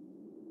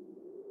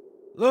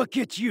 Look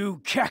at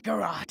you,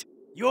 Kakarot.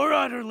 You're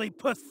utterly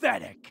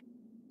pathetic.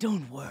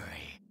 Don't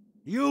worry.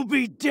 You'll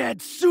be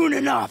dead soon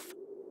enough.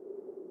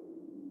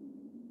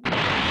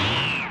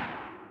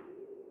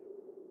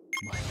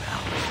 My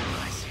power's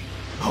rising,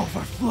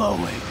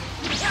 overflowing.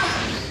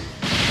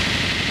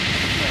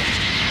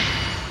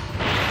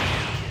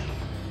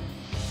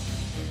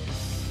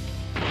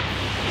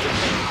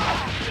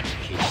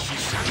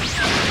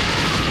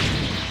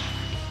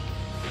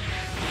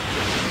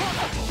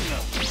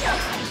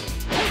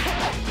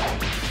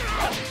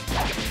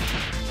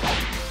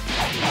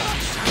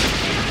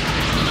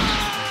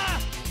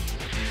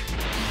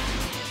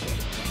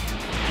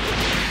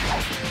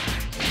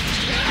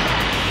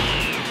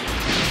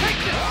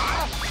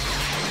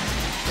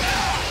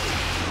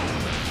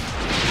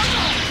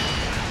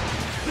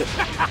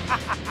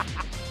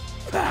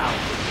 Power!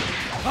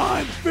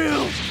 I'm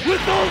filled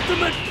with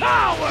ultimate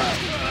power!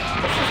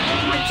 This is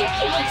getting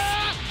ridiculous.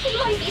 He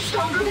might be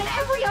stronger than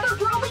every other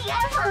Broly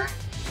ever.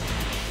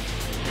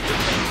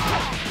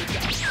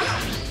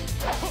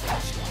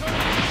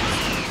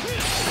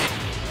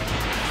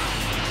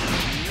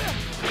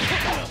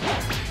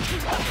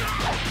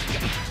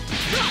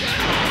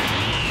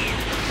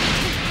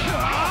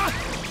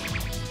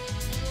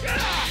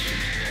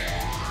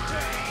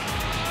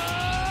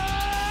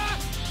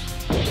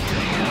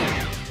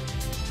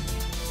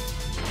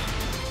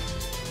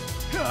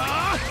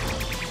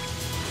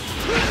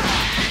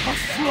 I'll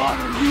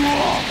slaughter you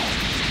all!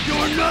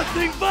 You're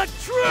nothing but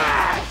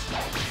trash!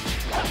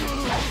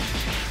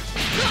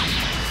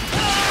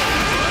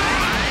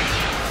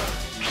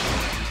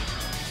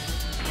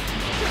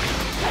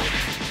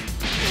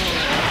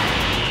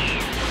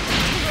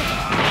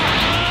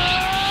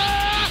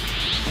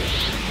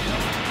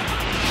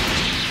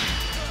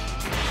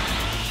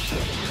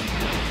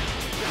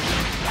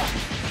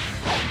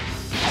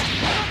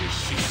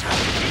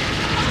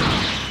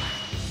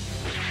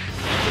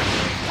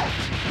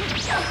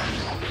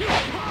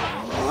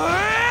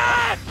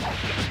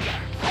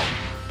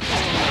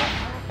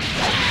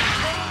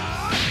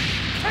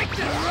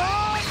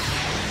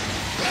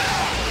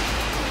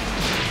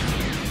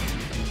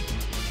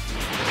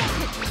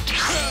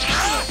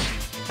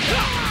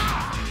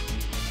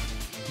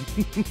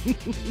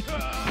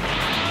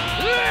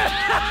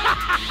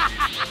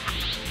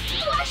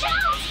 Watch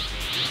out!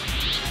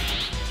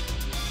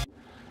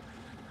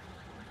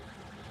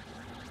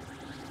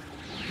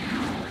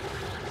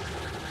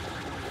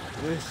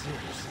 This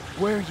is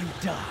where you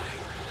die.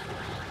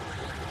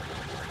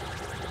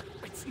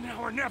 It's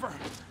now or never,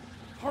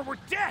 or we're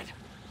dead!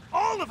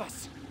 All of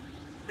us!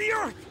 The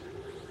Earth!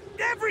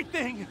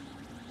 Everything!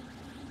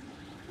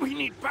 We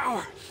need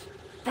power.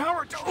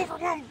 Power to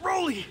overwhelm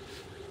Broly.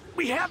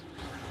 We have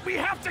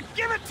to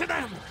give it to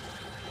them.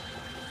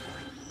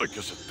 I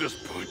guess at this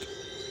point,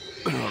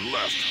 they're our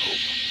last hope.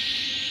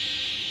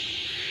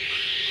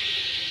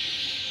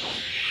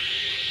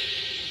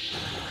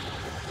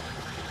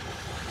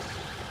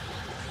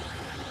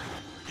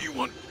 You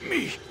want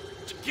me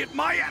to give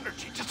my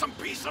energy to some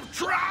piece of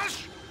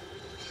trash?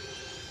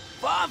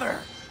 Father!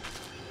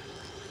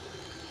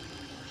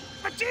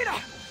 Vegeta!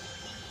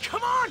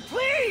 Come on,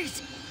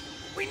 please!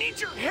 We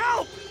need your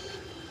help!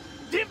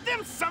 Give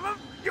them some of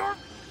your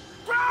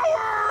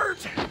power!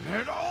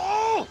 Damn it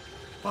all!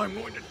 If I'm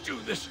going to do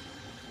this,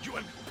 you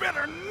had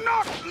better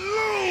not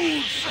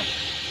lose!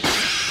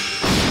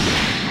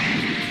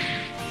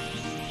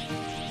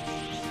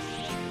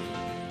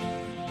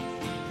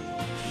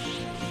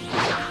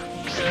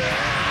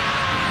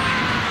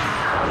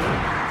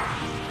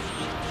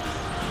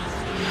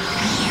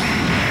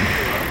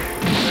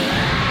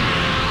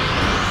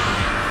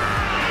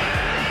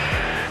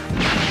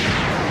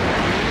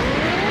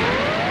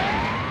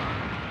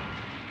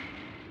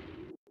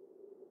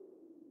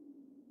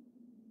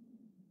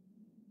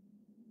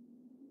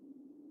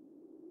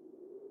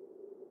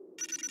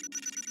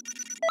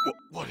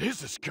 What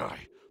is this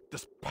guy?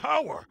 This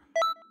power?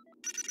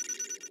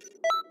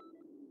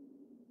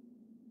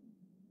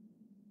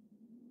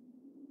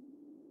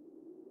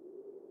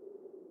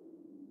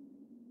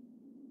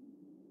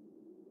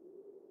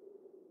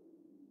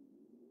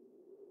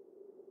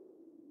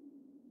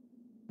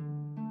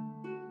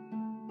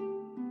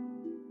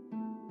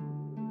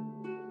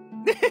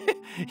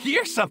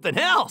 You're something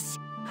else!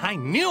 I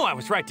knew I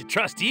was right to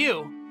trust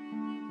you.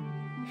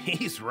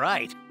 He's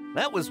right.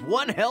 That was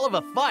one hell of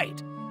a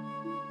fight.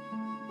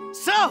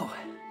 So,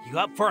 you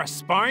up for a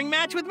sparring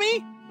match with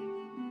me?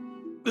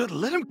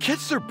 Let them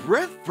catch their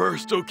breath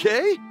first,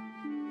 okay?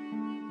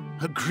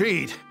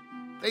 Agreed.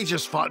 They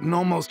just fought an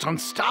almost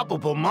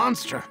unstoppable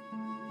monster.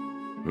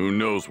 Who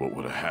knows what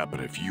would have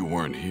happened if you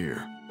weren't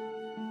here?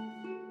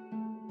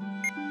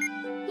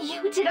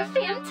 You did a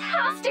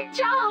fantastic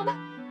job!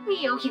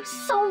 We owe you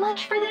so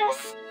much for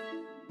this.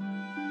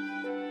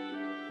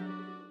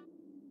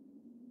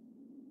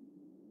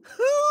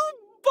 Oh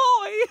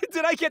boy!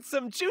 Did I get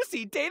some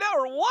juicy data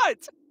or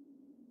what?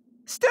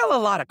 Still a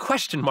lot of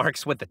question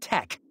marks with the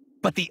tech,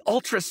 but the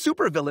ultra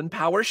supervillain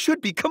power should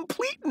be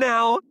complete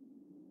now.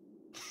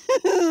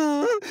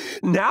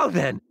 Now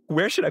then,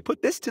 where should I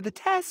put this to the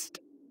test?